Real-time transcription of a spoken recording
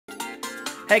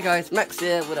Hey guys, Max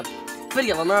here with a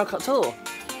video of a Mario Kart tour.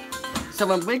 So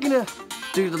we're gonna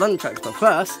do the run tracks, but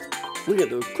first we're gonna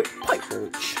do a quick pipe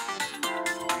launch.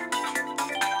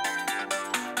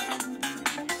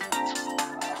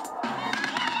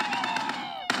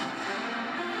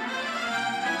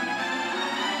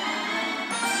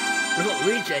 We've got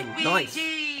Luigi, nice.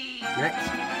 Next.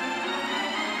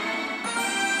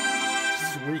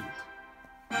 Sweet.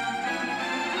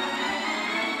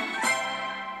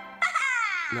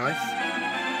 Nice.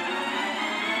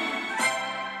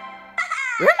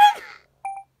 Really?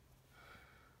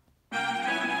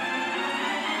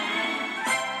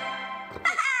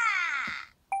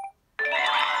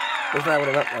 Let's level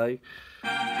it up though.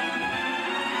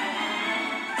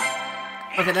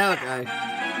 Okay, there we go.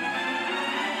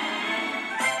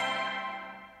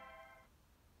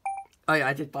 Oh yeah,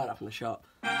 I did buy that from the shop.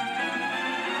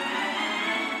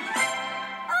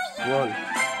 One.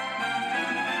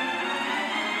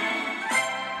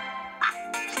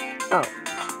 Oh.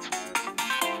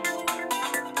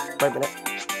 Wait a minute.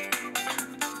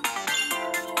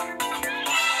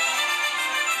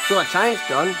 So our time's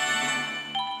done.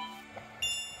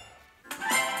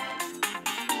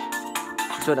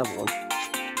 Let's do another one.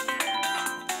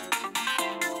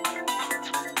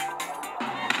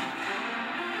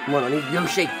 Come on, I need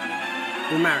Yoshi.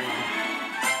 We're married.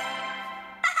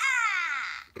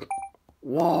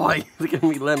 Why? Look at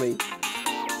me, Lemmy.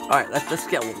 Alright, let's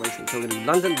get on with racing. So we're going to do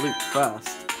London Loop first.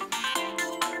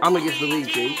 I'm going to use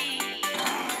Luigi.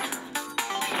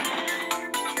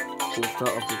 We'll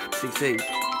start off with CC.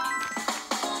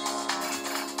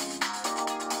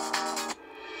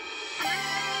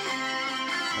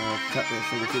 Cut this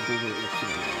so we can do it.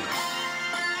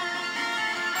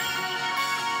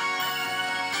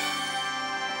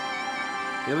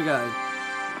 Here we go.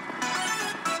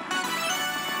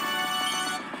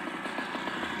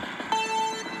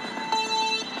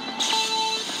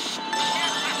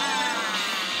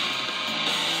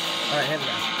 Alright, here we go.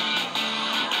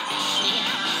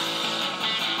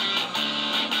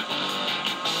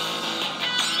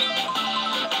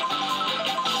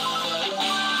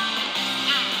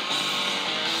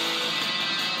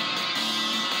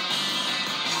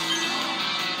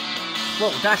 Whoa,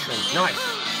 dash ring, nice.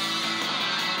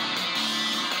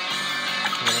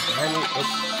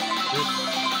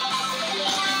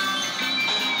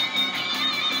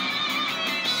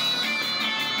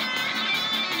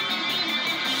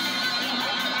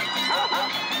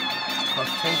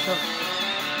 Cross chain.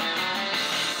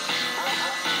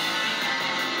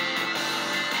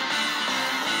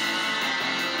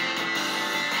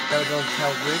 There we go,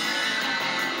 tail rig.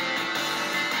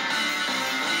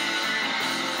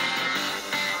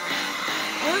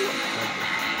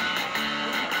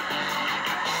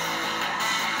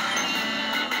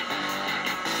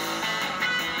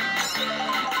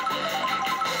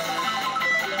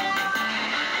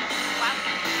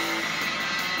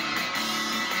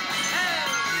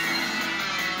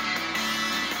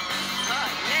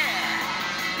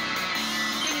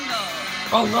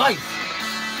 Oh, nice!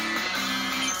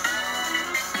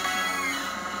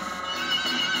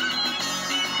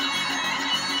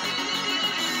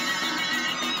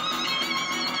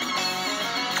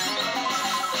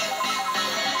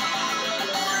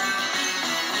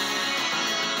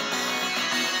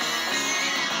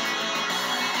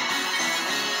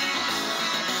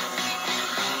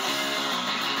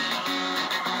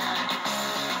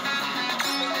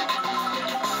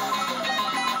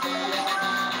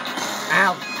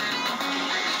 Ow!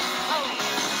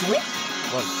 Sweet!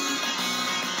 One.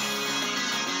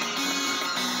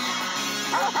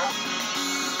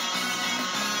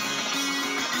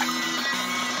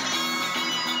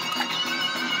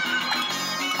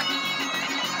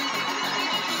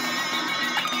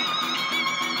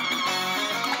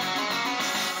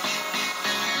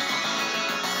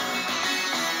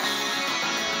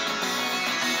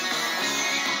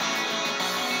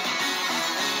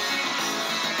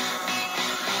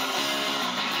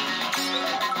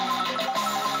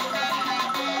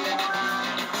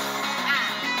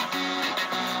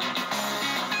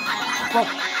 Whoa.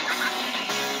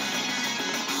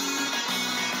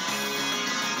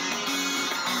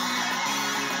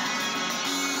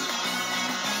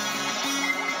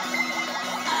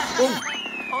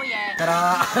 Oh yeah.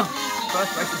 Ta-da!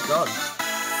 First race is gone.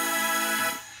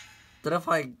 Don't know if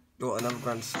I got another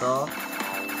grand star.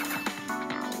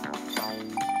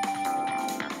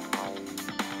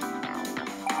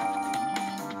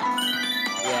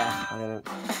 Yeah, I didn't.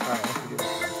 Alright, let's do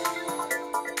this.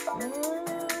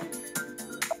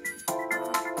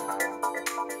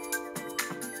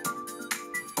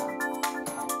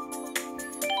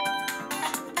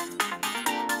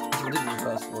 We'll do the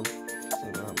first one.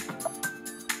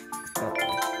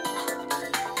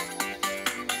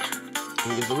 Can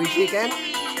we give Luigi again?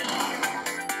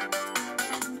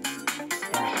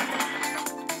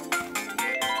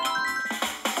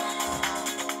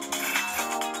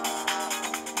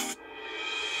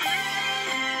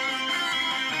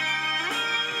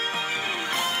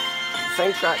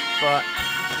 Same track, but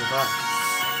reverse.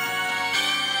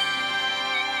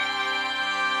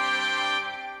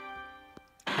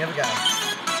 Here we go.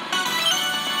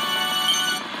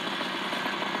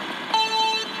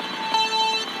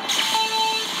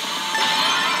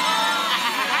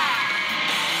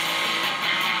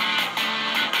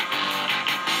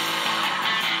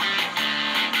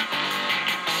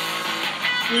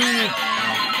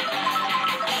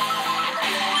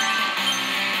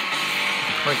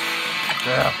 Quick.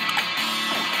 Yeah.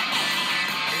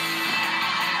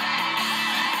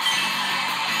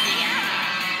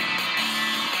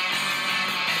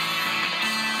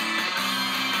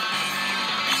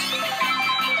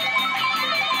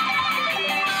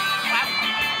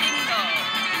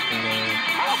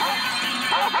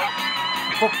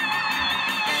 Oh.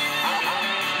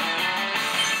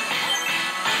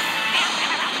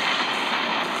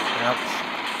 Ouch.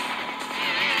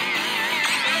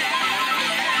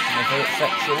 My favourite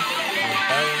section is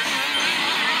those.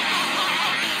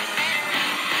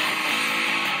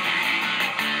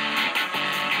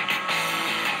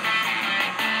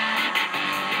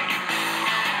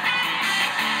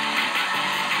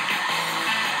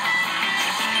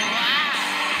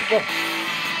 Oh.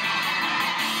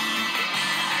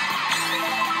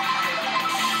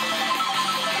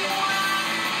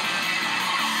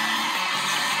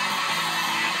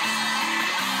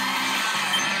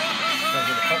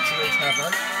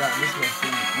 That was with the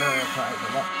Mario Kart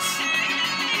Deluxe.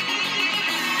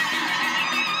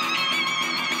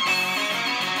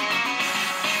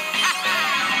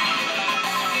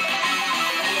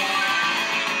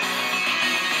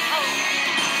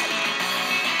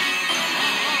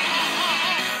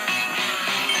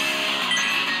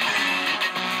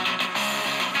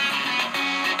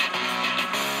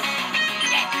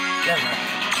 Yeah, man.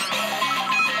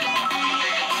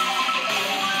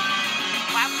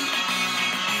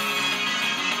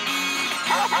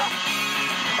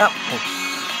 Oh.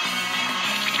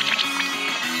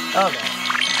 Okay.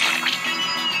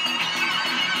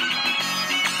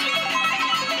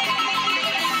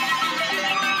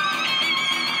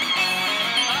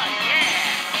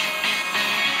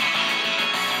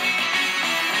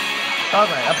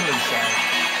 Alright, I believe so.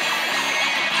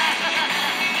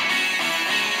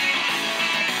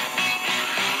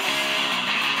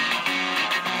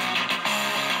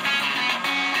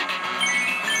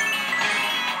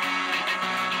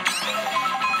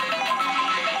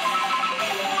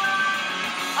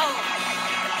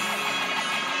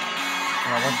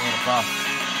 I went on a bus.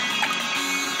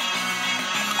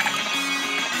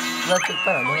 That's big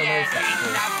fan, I never noticed that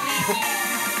before.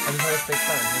 I'm just a big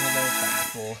fan, I never noticed that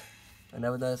before. I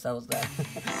never noticed I was there.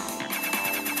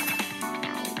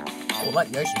 Oh, like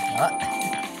Yoshi's Kart.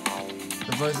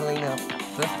 The Rosalina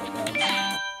birthday girl.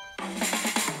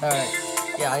 Alright,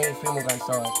 yeah, I need 3 more grand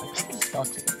stars. I can't start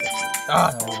it.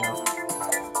 Ah, there we go.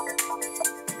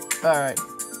 Alright.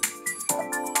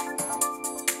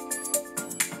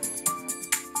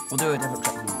 We'll do a different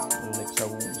track so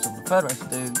the third race we'll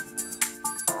do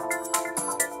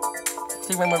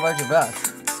see when we're road reverse.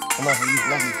 I'm not going to use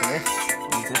Legend for this.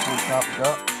 Use this new card we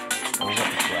got. And we got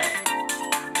the square.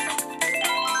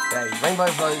 Okay, Rainbow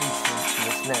Road for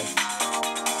the SNES.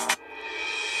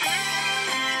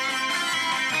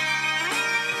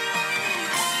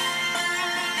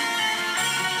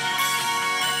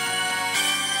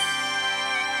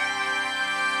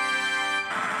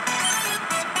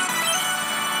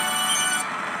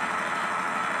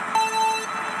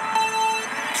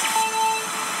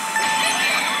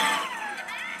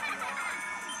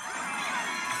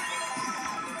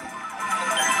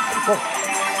 Oh,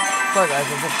 sorry guys,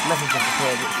 I've just messaged us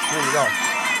before, it's really off.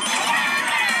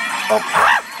 Oh!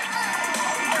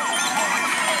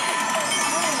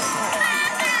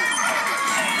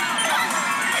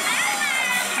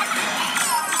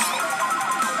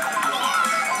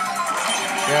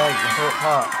 Yeah, my favourite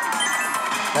part.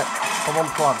 That's the one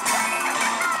plug.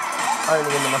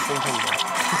 Only in the Mushroom Kingdom.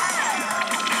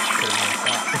 Couldn't miss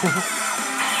that.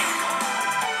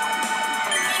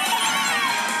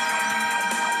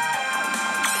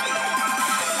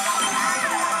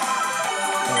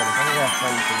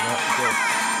 Frenzy, that's good.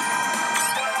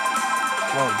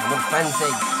 Whoa, another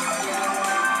frenzy.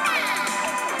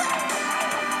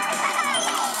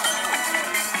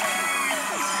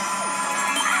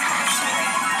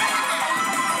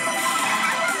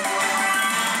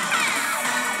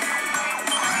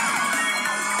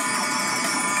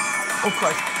 Oh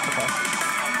Christ. Okay.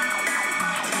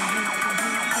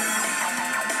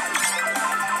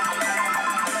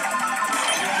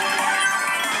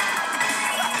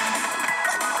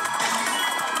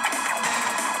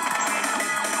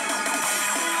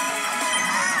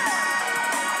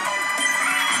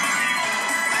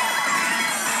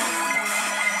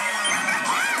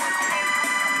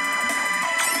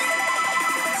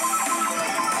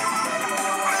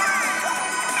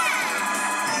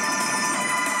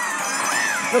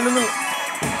 No, no, no.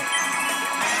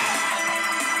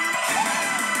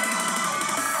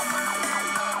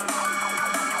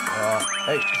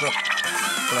 Hey, what's up?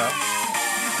 Hello.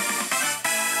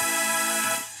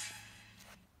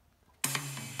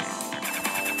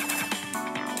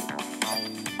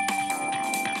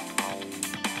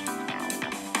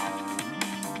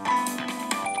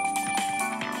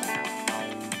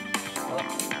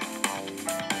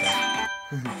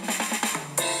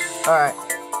 Alright.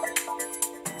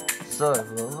 So,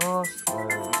 the last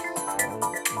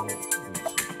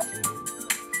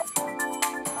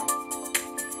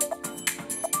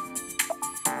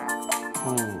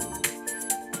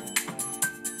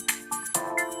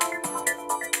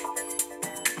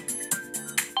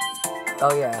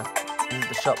Oh yeah, this is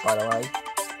the shop, by the way.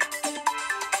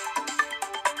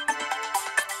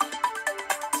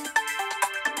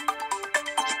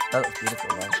 That looks beautiful,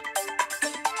 though.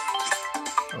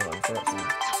 Hold on, so actually,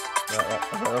 right, that's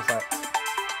what it looks like.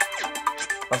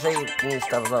 I'll show you new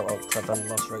stuff as well, because I've done the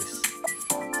last race.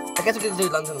 I guess we could do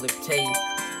London Loop T.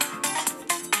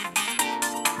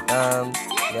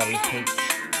 Yeah, we Peach.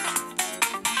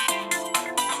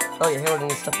 Oh yeah, here are the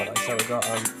new stuff, by the way. So we got,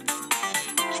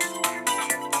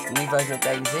 the new version of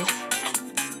Daisy.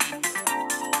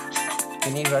 The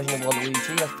new version of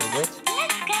Waluigi, that's pretty good.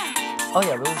 Oh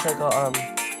yeah, we also got,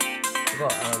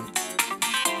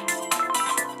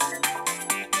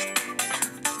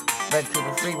 Red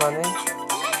Cooper Free Running.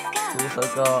 We also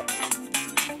got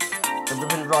the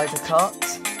Ribbon Rider Kart,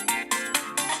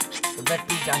 the Red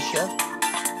Bee Dasher,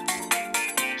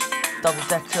 Double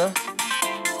Decker,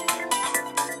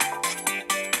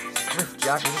 Swift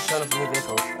Jack. I'm just showing off the new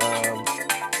vehicles.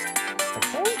 I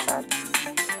think that's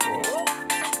it.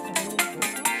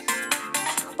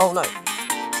 Oh no,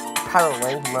 Parrot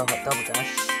Wing from Double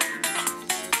Dash.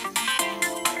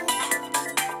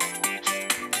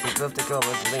 We have to go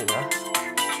with Lena.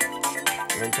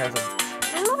 And in terms of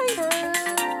gliders,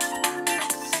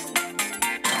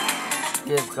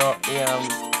 you've got the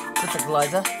Clipper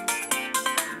Glider,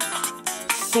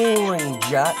 Soaring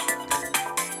Jack,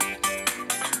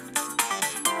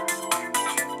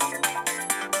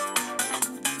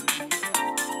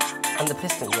 and the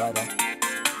Piston Glider.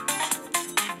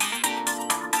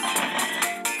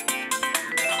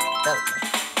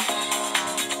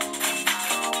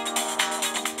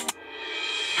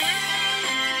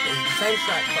 Same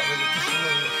track, but with additional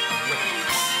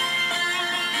rips.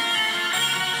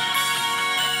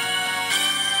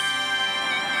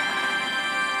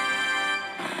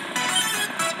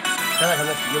 I feel like I'm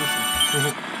left Yoshi.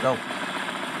 Go.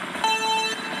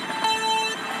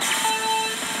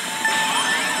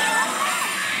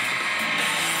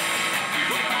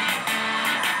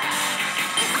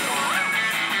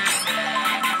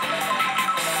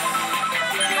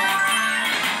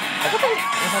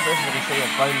 I thought this was going to show you a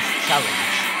bonus challenge.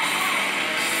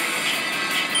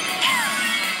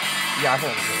 Yeah, I think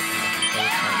I'm going to do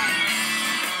it.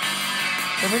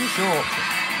 They're really short.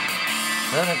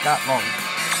 They don't take that long.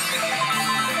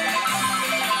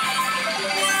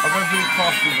 I'm going to really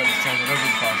fast through this challenge. I'm going to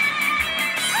really fast.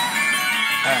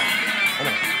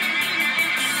 Anyway.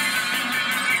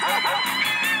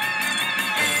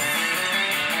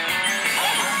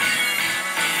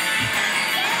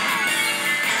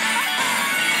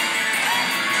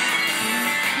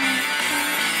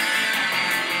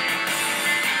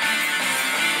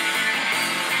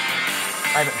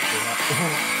 I don't do that.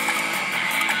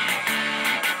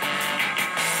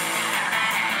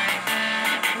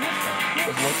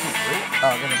 There's no secret. Oh,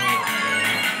 I'm gonna do it.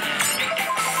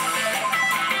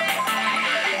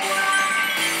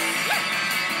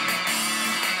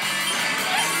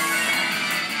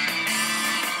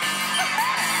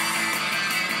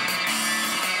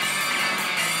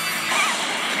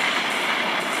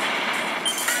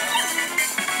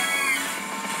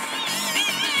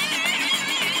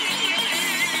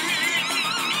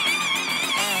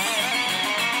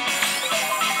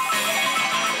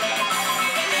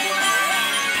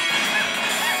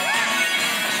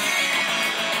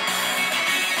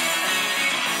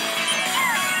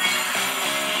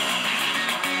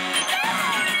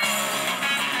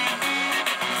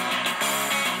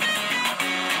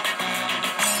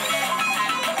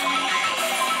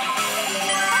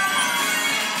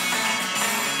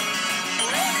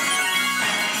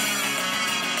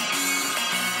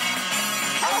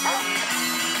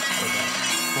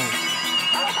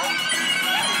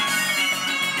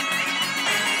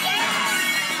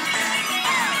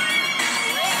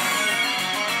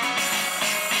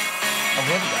 Oh,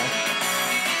 here we go.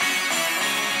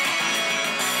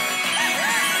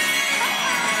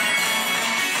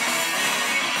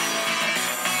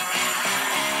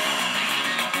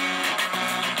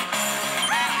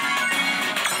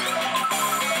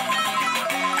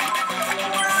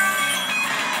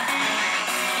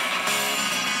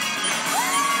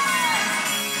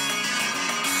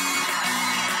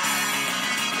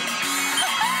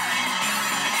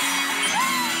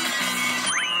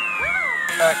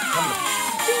 Alright, come on.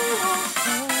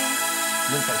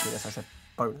 Didn't say this, I said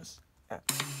bonus. Yeah.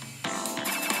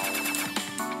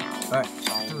 Alright,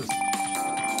 do this.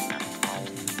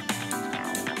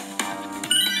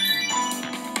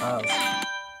 Oh.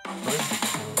 What is this?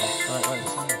 Alright, wait.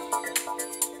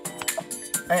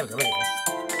 There we go, look at this.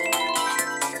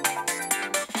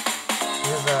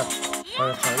 Here's the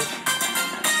bonus challenge.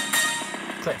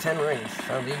 Collect 10 rings.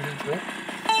 Sounds easy to me.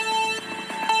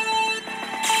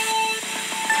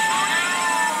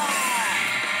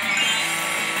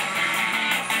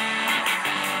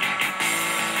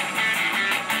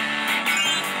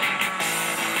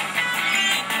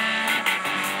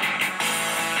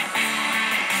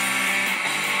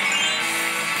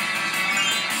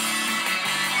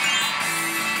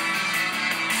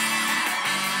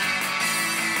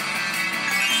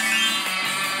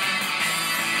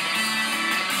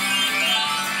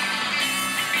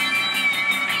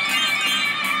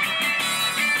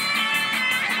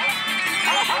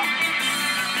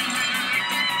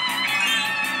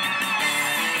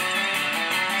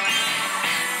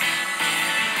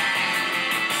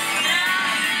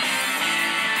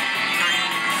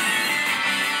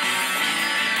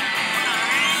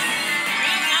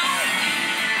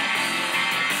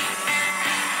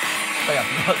 Oh yeah,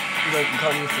 you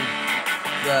can't use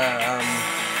the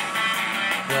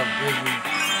really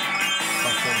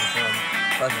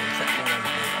button except for when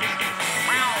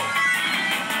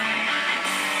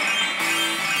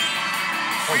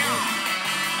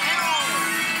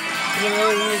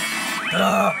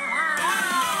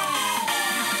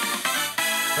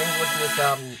Thanks for watching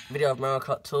this video of Mario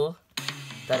Kart Tour.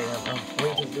 Daddy, I'm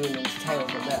going to zoom in on the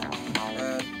tails right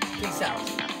there. Peace out.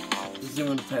 Zoom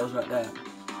on the tails right there.